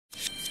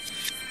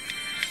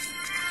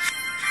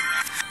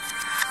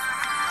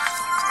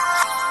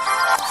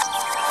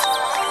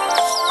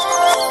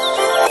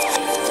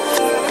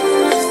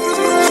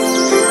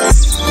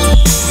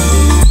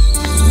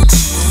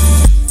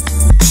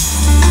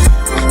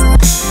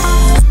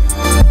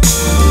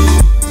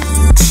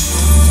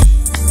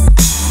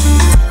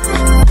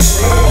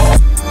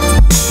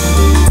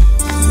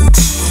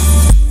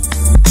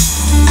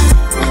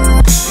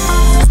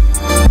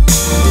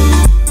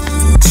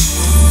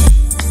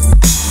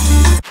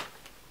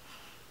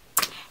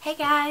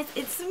guys,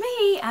 it's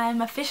me.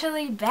 I'm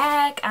officially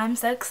back. I'm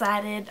so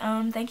excited.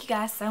 Thank you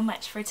guys so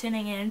much for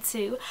tuning in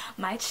to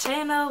my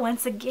channel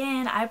once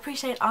again. I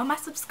appreciate all my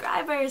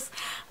subscribers.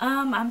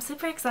 I'm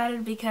super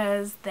excited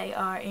because they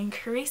are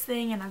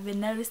increasing and I've been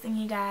noticing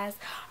you guys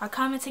are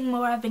commenting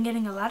more. I've been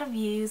getting a lot of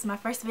views. My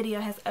first video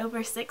has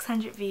over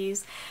 600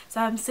 views,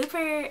 so I'm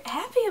super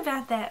happy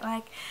about that.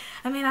 I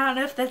don't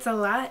know if that's a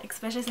lot,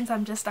 especially since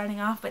I'm just starting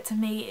off, but to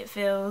me it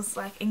feels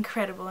like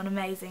incredible and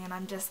amazing, and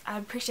I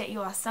appreciate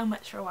you all so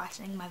much for watching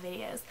my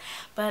videos.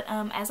 But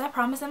as I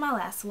promised in my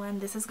last one,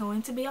 this is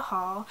going to be a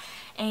haul,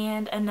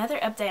 and another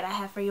update I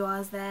have for you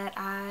all is that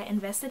I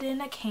invested in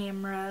a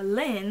camera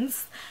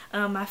lens.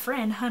 My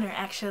friend Hunter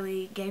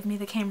actually gave me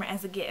the camera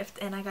as a gift,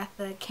 and I got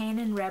the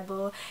Canon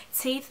Rebel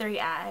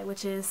T3i,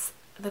 which is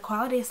the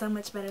quality is so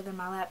much better than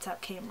my laptop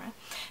camera.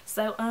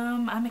 So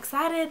I'm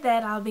excited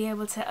that I'll be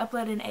able to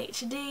upload in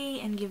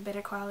HD and give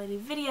better quality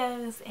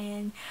videos,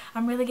 and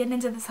I'm really getting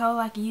into this whole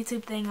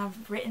YouTube thing.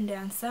 I've written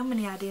down so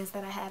many ideas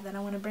that I have that I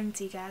want to bring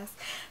to you guys.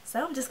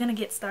 So I'm just gonna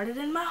get started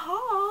in my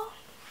haul.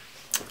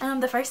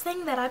 The first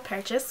thing that I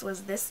purchased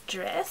was this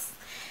dress,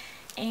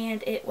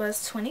 and it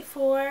was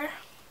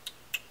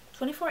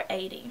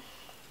 $24.80.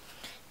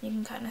 You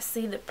can kind of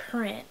see the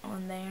print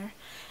on there,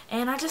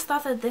 and I just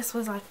thought that this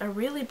was like a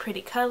really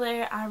pretty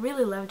color. I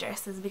really love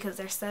dresses because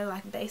they're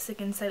so basic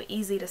and so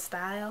easy to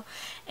style,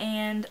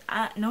 and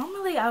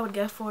normally I would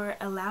go for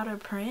a louder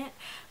print,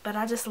 but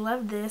I just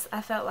loved this.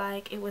 I felt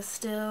like it was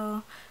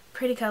still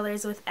pretty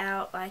colors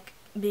without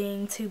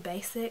being too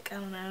basic. I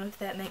don't know if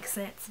that makes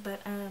sense,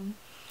 but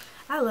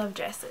I love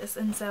dresses,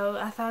 and so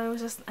I thought it was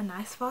just a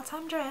nice fall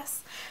time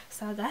dress,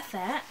 so I got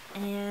that.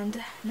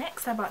 And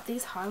next I bought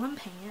these Harlem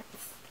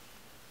pants.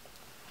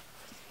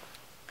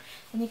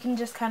 And you can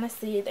just kind of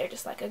see they're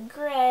just like a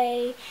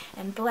gray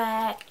and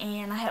black,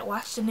 and I had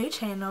watched a new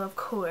channel, of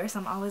course.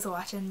 I'm always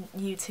watching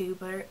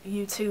YouTubers.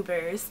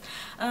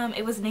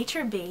 It was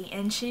Nature B,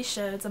 and she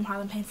showed some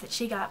Harlem pants that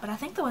she got, but I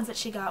think the ones that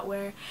she got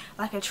were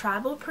like a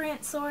tribal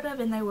print sort of,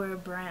 and they were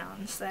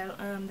brown. So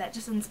that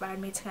just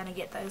inspired me to kind of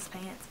get those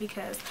pants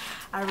because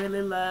I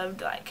really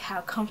loved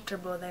how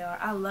comfortable they are.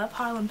 I love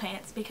Harlem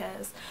pants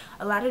because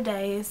a lot of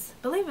days,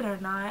 believe it or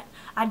not,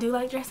 I do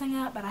like dressing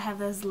up, but I have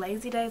those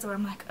lazy days where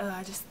I'm like,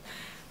 oh,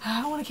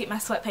 I want to keep my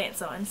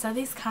sweatpants on. So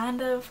these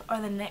kind of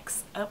are the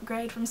next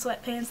upgrade from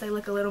sweatpants. They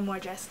look a little more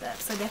dressed up.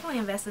 So definitely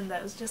invest in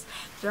those. Just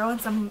throw in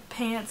some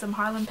pants, some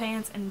Harlem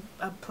pants, and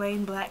a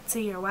plain black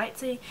tee or white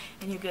tee,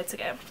 and you're good to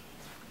go.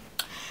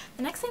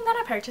 The next thing that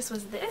I purchased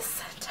was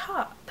this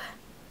top.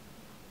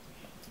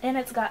 And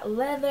it's got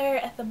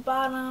leather at the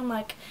bottom,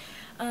 a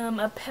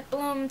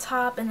peplum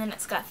top, and then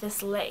it's got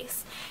this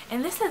lace.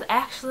 And this is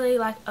actually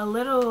a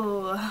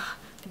little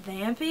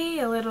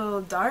vampy, a little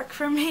dark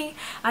for me.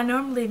 I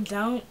normally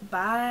don't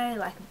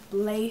buy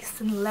lace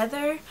and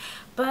leather,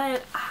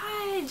 but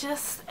I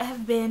just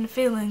have been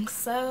feeling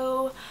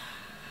so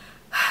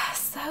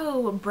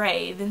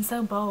brave and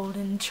so bold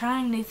and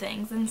trying new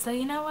things, and so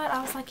you know what,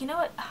 I was like, you know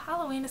what,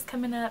 Halloween is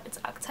coming up, it's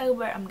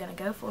October, I'm gonna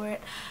go for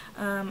it.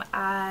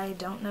 I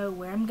don't know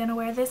where I'm gonna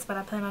wear this, but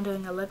I plan on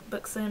doing a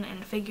lookbook soon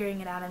and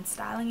figuring it out and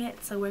styling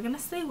it, so we're gonna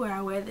see where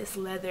I wear this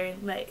leather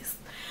and lace.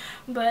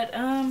 But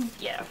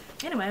yeah,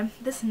 anyway,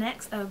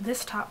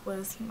 this top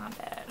was, my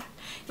bad,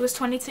 it was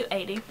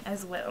 $22.80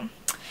 as well.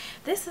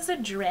 This is a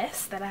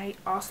dress that I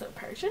also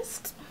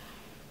purchased,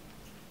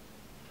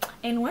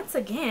 and once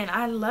again,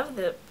 I love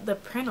the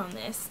print on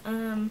this.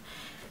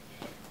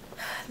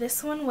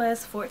 This one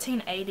was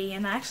 $14.80,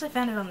 and I actually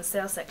found it on the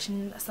sale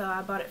section, so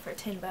I bought it for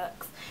 10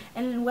 bucks.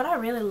 And what I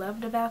really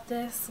loved about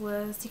this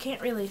was you can't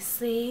really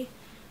see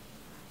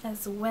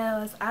as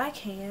well as I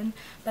can,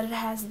 but it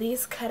has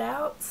these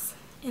cutouts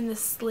in the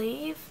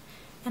sleeve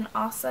and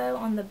also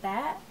on the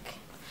back.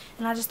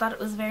 And I just thought it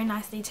was very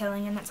nice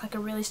detailing, and it's a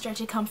really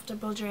stretchy,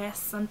 comfortable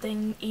dress,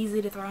 something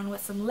easy to throw on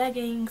with some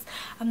leggings.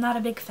 I'm not a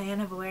big fan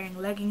of wearing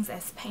leggings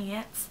as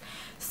pants,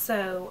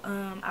 so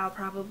I'll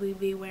probably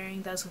be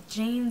wearing those with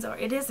jeans, or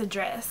it is a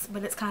dress,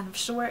 but it's kind of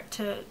short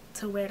to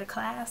wear to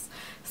class.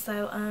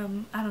 So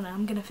I don't know,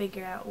 I'm gonna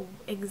figure out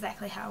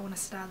exactly how I want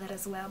to style that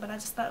as well, but I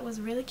just thought it was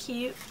really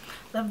cute.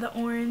 Love the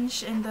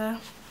orange and the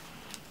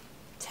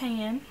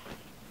tan.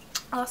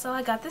 Also,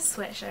 I got this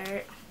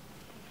sweatshirt.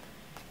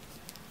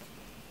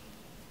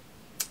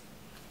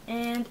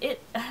 And I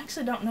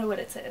actually don't know what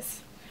it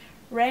says.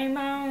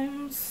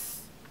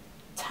 Raymond's,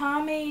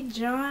 Tommy,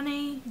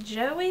 Johnny,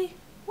 Joey?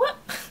 What?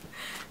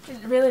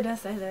 It really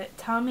does say that.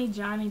 Tommy,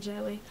 Johnny,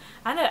 Joey.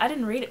 I know I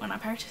didn't read it when I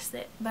purchased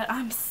it, but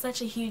I'm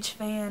such a huge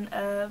fan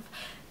of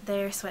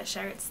their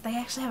sweatshirts. They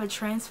actually have a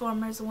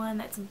Transformers one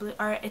that's blue,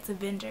 or it's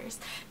Avengers,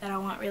 that I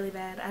want really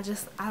bad.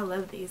 I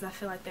love these. I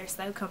feel like they're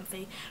so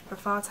comfy for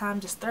fall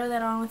time. Just throw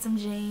that on with some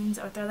jeans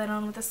or throw that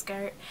on with a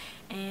skirt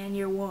and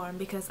you're warm,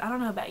 because I don't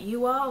know about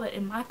you all, but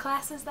in my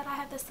classes that I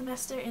have this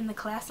semester, in the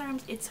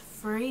classrooms, it's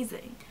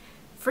freezing,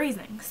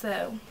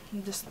 so you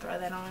just throw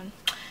that on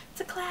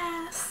to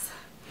class.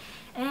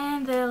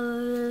 And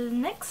the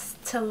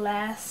next to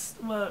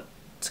last, well,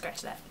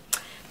 scratch that.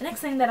 The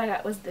next thing that I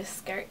got was this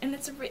skirt, and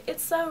it's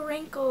so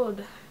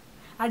wrinkled.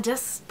 I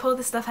just pulled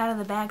the stuff out of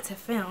the bag to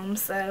film,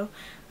 so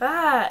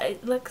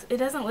it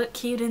doesn't look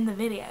cute in the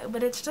video,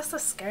 but it's just a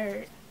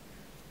skirt.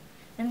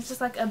 And it's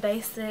just like a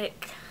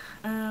basic,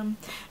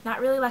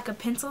 not really like a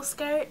pencil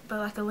skirt, but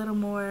like a little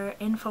more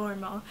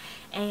informal.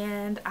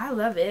 And I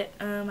love it.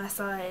 I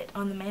saw it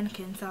on the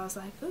mannequin, so I was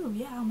like, ooh,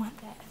 yeah, I want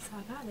that. So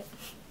I got it.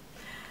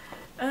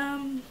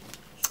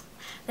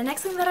 The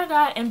next thing that I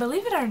got, and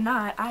believe it or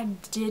not, I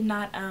did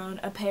not own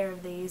a pair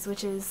of these,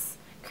 which is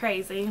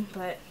crazy,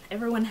 but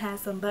everyone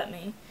has them but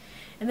me.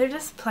 And they're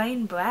just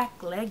plain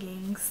black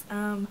leggings.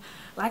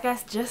 Like I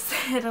just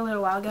said a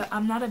little while ago,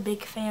 I'm not a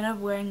big fan of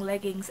wearing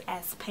leggings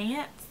as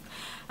pants.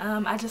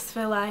 I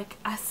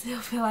still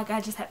feel like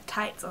I just have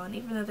tights on,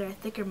 even though they're a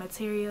thicker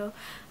material.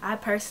 I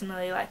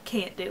personally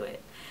can't do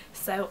it.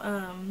 So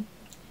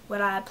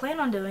what I plan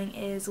on doing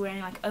is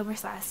wearing like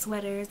oversized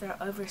sweaters or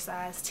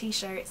oversized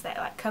t-shirts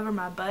that cover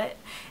my butt,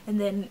 and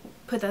then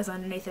put those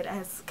underneath it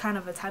as kind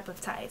of a type of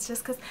tights,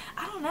 just because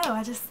I don't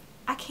know,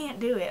 I can't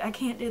do it. I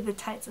can't do the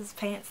tights as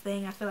pants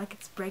thing. I feel like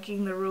it's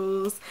breaking the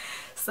rules.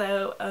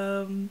 So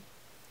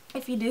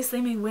if you do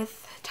see me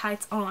with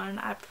tights on,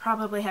 I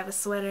probably have a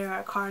sweater or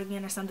a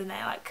cardigan or something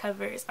that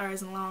covers or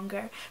is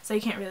longer, so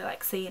you can't really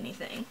see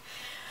anything.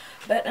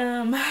 But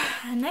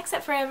next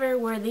up forever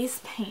were these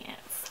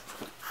pants.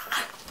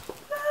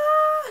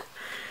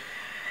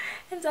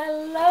 And I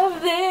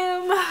love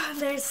them.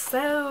 They're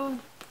so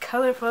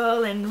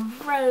colorful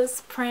and rose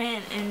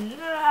print and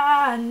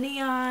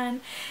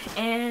neon,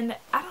 and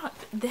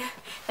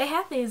they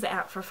have these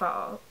out for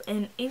fall,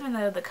 and even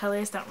though the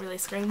colors don't really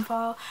scream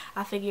fall,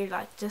 I figured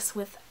just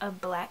with a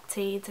black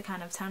tee to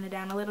kind of tone it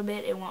down a little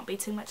bit, it won't be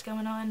too much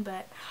going on.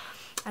 But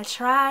I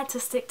tried to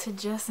stick to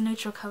just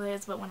neutral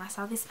colors, but when I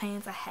saw these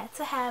pants, I had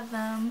to have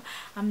them.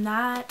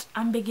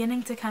 I'm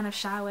beginning to kind of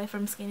shy away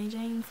from skinny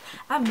jeans.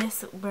 I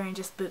miss wearing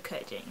just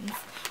bootcut jeans.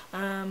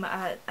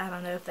 I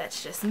don't know if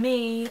that's just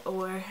me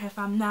or if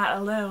I'm not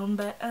alone,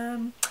 but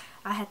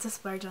I had to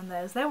splurge on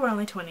those. They were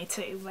only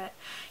 $22, but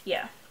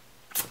yeah.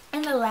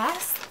 And the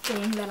last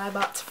thing that I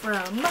bought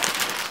from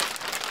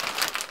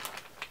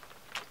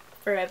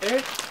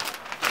Forever,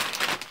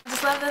 I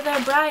just love that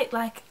they're bright.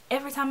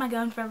 Every time I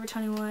go in Forever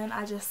 21,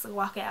 I just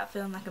walk out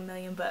feeling like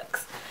 $1,000,000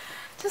 bucks,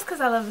 just because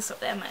I love the store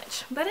that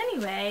much. But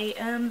anyway,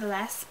 the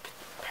last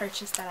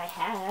purchase that I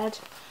had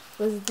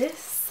was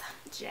this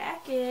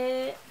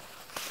jacket,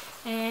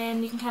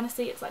 and you can kind of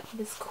see it's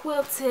this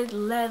quilted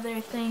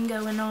leather thing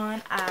going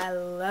on. I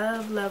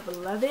love, love,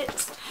 love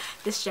it.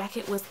 This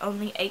jacket was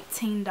only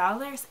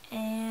 $18,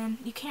 and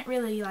you can't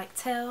really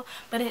tell,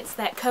 but it's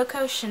that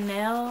Coco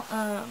Chanel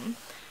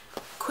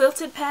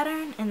quilted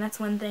pattern, and that's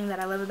one thing that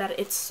I love about it.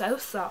 It's so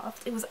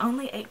soft. It was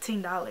only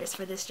 $18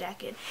 for this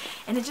jacket,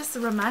 and it just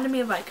reminded me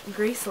of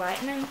Grease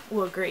Lightning.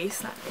 Well,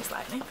 Grease, not Grease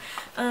Lightning.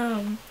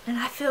 And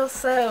I feel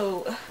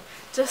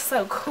just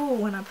so cool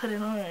when I put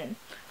it on.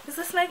 Does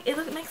this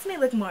makes me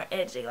look more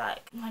edgy,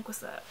 like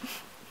what's up?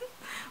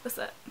 What's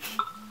up?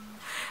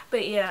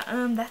 But yeah,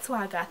 that's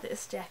why I got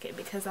this jacket,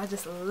 because I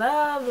just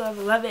love, love,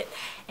 love it,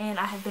 and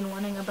I have been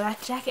wanting a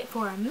black jacket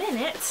for a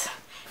minute,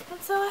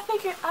 and so I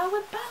figured I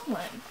would buy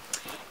one.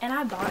 And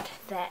I bought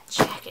that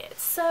jacket.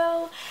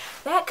 So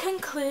that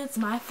concludes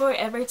my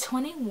Forever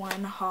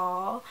 21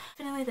 haul.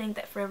 I definitely think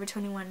that Forever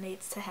 21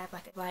 needs to have a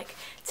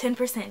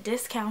 10%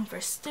 discount for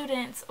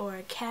students, or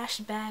a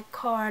cashback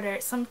card, or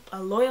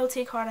a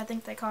loyalty card, I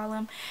think they call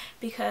them,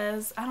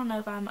 because I don't know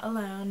if I'm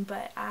alone,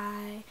 but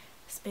I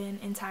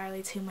spend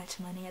entirely too much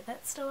money at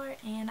that store,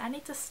 and I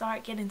need to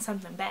start getting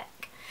something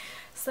back.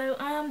 So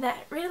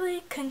that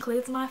really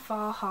concludes my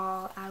fall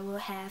haul. I will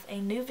have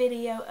a new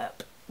video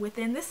up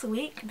within this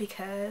week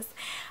because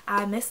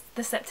I missed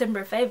the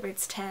September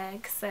favorites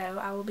tag, so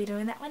I will be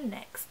doing that one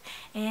next.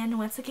 And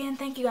once again,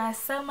 thank you guys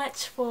so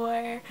much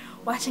for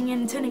watching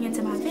and tuning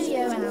into my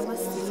video, and I will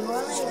see you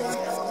all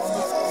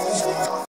later.